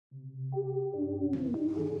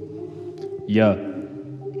Yeah.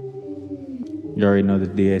 You already know the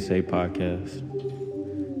Dsa Podcast.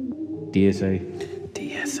 Dsa.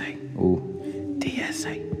 Ooh.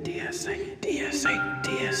 Dsa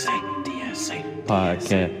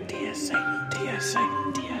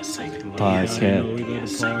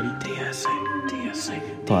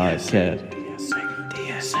Podcast.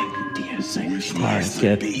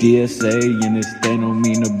 Podcast. DSA and this thing don't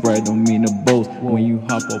mean to brag, don't mean to boast. When you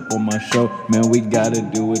hop up on my show, man, we gotta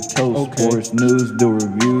do a toast. Sports news, do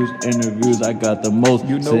reviews, interviews, I got the most.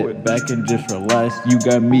 Sit back and just relax. You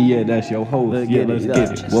got me, yeah, that's your host. Yeah, let's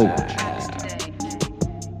get it. Whoa.